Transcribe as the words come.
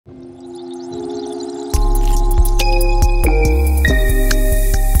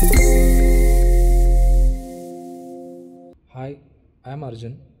I'm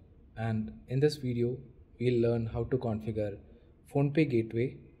Arjun, and in this video we'll learn how to configure Phonepe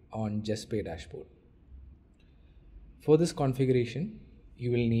gateway on JustPay dashboard. For this configuration,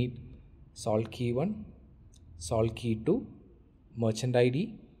 you will need salt key 1, salt key 2, merchant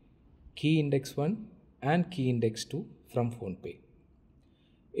ID, key index 1 and key index 2 from Phonepe.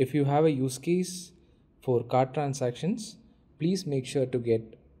 If you have a use case for card transactions, please make sure to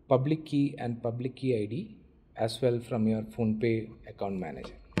get public key and public key ID as well from your Phonepe account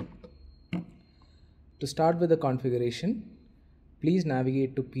manager. To start with the configuration, please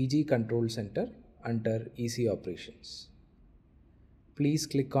navigate to PG Control Center under EC Operations. Please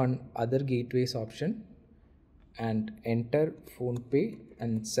click on Other Gateways option and enter Phonepe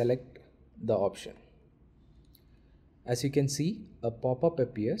and select the option. As you can see, a pop-up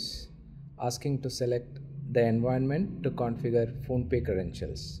appears asking to select the environment to configure Phonepe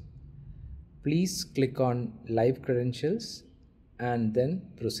credentials. Please click on Live Credentials and then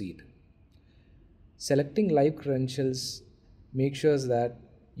proceed. Selecting live credentials makes sure that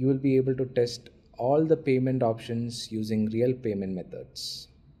you will be able to test all the payment options using real payment methods.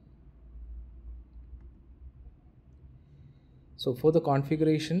 So for the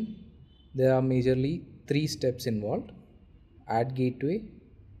configuration, there are majorly 3 steps involved: add gateway,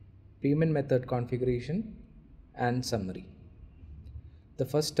 payment method configuration, and summary. The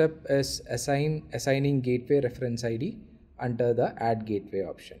first step is assigning gateway reference ID under the add gateway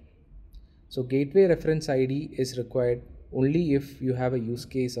option. So gateway reference ID is required only if you have a use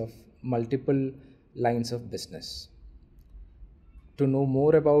case of multiple lines of business. To know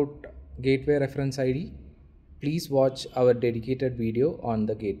more about gateway reference ID, please watch our dedicated video on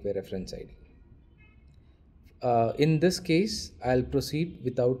the gateway reference ID. In this case, I'll proceed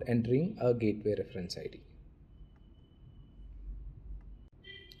without entering a gateway reference ID.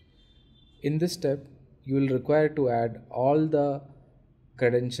 In this step, you will require to add all the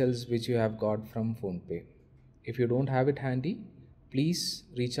credentials which you have got from Phonepe. If you don't have it handy, please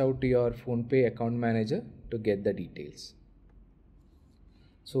reach out to your Phonepe account manager to get the details.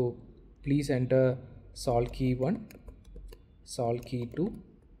 So please enter salt key 1, salt key 2,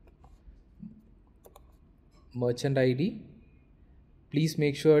 merchant ID. Please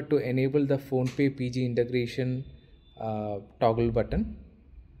make sure to enable the Phonepe PG integration toggle button.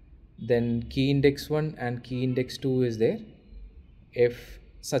 Then key index 1 and key index 2 is there. If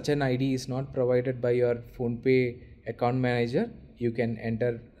such an ID is not provided by your Phonepe account manager, you can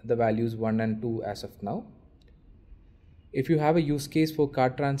enter the values 1 and 2 as of now. If you have a use case for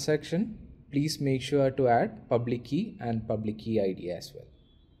card transaction, please make sure to add public key and public key ID as well.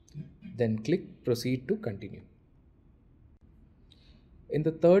 Then click proceed to continue. In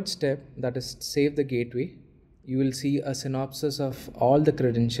the third step, that is save the gateway, you will see a synopsis of all the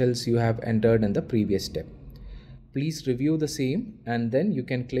credentials you have entered in the previous step. Please review the same and then you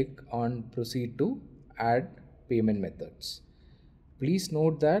can click on proceed to add payment methods. Please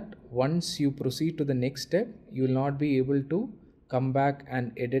note that once you proceed to the next step, you will not be able to come back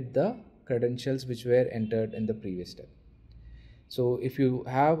and edit the credentials which were entered in the previous step. So if you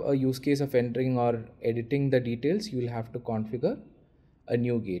have a use case of entering or editing the details, you will have to configure a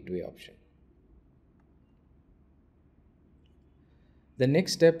new gateway option. The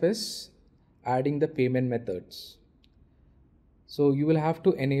next step is adding the payment methods. So you will have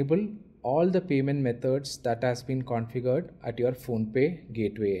to enable all the payment methods that has been configured at your Phonepe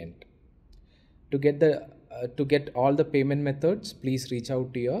gateway end. To get all the payment methods, please reach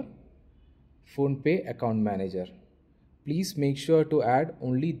out to your Phonepe account manager. Please make sure to add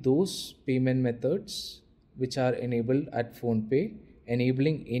only those payment methods which are enabled at Phonepe.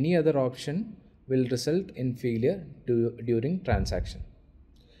 Enabling any other option will result in failure during transaction.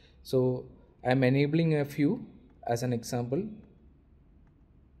 So I am enabling a few as an example.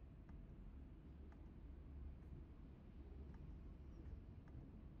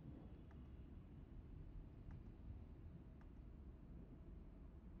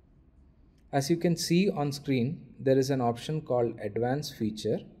 As you can see on screen, there is an option called Advanced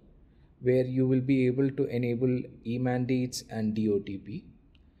Feature where you will be able to enable e-mandates and DOTP.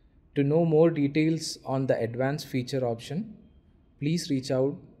 To know more details on the Advanced Feature option, please reach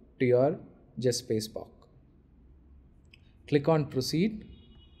out to your JustPay SPOC. Click on Proceed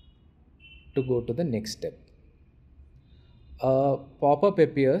to go to the next step. A pop-up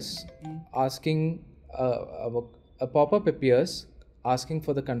appears asking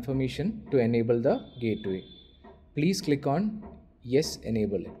for the confirmation to enable the gateway. Please click on Yes,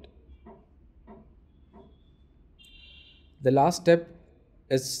 enable it. The last step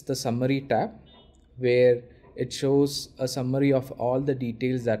is the summary tab, where it shows a summary of all the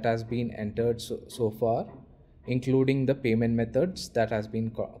details that has been entered so far including the payment methods that has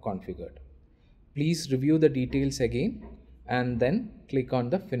been configured. Please review the details again and then click on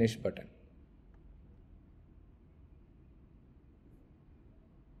the Finish button.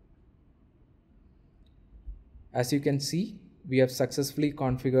 As you can see, we have successfully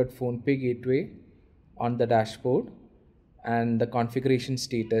configured Phonepe gateway on the dashboard and the configuration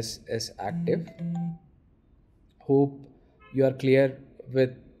status is active. Hope you are clear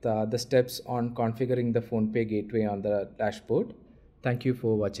with the steps on configuring the Phonepe gateway on the dashboard. Thank you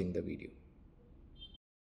for watching the video.